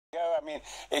I mean,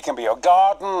 it can be your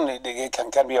garden, it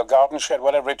can be your garden shed,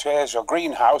 whatever it is, your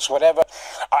greenhouse, whatever.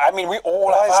 I mean, we all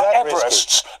have our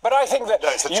Everests. But I think that... No,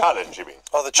 it's a challenge, you mean?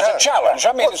 Oh, the challenge. It's a challenge.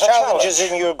 I mean, what it's a challenge.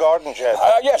 Challenges in your garden shed?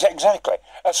 Yes, exactly.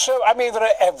 So, I mean, there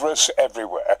are Everests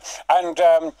everywhere. And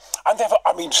therefore,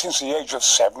 I mean, since the age of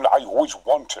 7, I always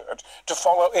wanted to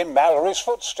follow in Mallory's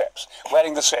footsteps,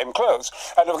 wearing the same clothes.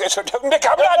 And okay, so don't, Nick,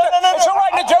 it's all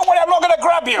right, Nick, don't worry, I'm not going to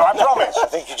grab you, I promise. I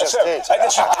think you just did.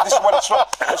 This is what it's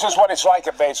like. This is what it's like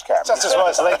at base camp. That's just why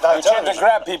it's late night. You tend to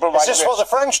grab people like this. Is this what the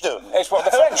French do? It's what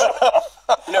the French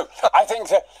do. No, I think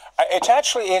that it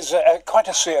actually is quite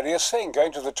a serious thing,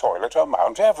 going to the toilet on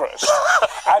Mount Everest.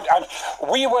 and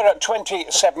we were at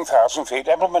 27,000 feet,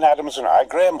 Embleman Adams and I,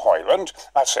 Graham Hoyland,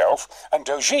 myself, and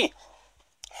Doji.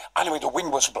 Anyway, the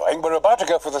wind was blowing. We're about to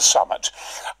go for the summit.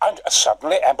 And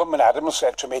suddenly, Embleman Adams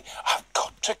said to me, I've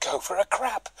got to go for a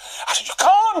crap. I said, you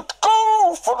can't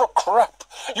go for a crap.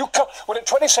 You can't. We're at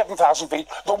 27,000 feet.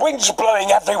 The wind's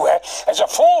blowing everywhere. There's a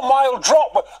 4-mile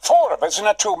drop with 4 of us in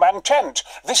a 2-man tent.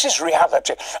 This is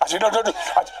reality. I said, no.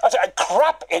 I said, a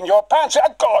crap in your pants. I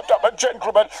said, God, I'm a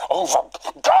gentleman. Oh, for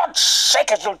God's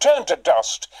sake, it'll turn to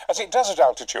dust, as it does at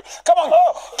altitude. Come on,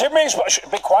 give me his...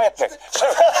 Be quiet, Nick. So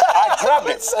I grabbed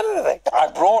it.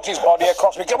 I brought his body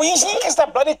across me. Go easy, because the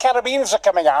bloody carabiners are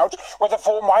coming out with a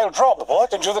 4-mile drop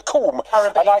into the comb.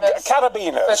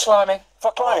 Carabiners. For climbing.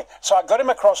 For climbing. So I got him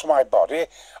across my body,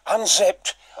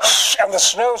 unzipped, and the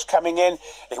snow's coming in.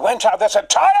 He went out there and said,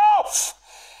 tie off!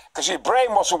 Because his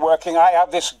brain wasn't working. I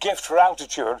had this gift for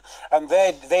altitude, and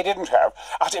they didn't have.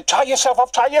 I said, tie yourself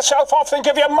off, think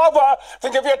of your mother,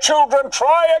 think of your children,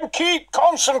 try and keep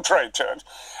concentrated.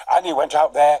 And he went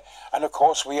out there, and of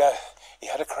course he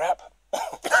had a crap.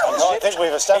 I think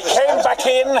we've established He came back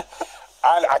in, and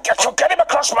I get him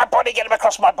across my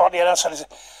body, and I said,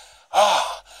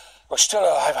 we're still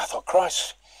alive. I thought,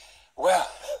 Christ, well,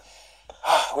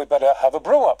 we better have a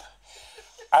brew up.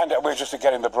 And we were just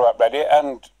getting the brew up ready,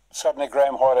 and suddenly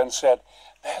Graham Hoyland said,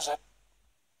 there's a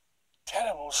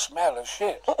terrible smell of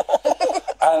shit.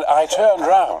 And I turned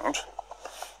round,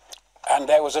 and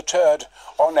there was a turd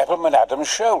on Embleman Adams'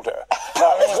 shoulder.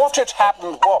 Now, what had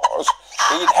happened was,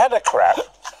 he'd had a crap,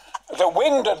 the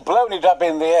wind had blown it up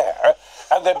in the air,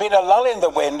 and there'd been a lull in the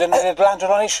wind, and it had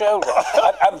landed on his shoulder.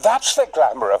 And that's the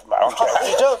glamour of Mount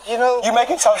Everest. You make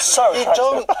it sound so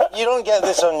attractive. You don't get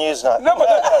this on Newsnight. No, but...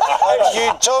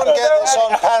 you don't get this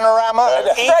on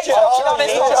Panorama. You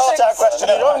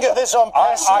don't get this on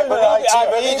Press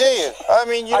ITV, do you? I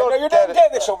mean, you don't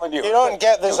get this on the news. You don't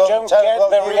get this on You don't get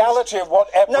the reality of what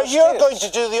Everest is. No, you're going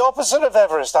to do the opposite of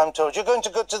Everest, I'm told. You're going to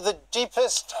go to the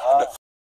deepest...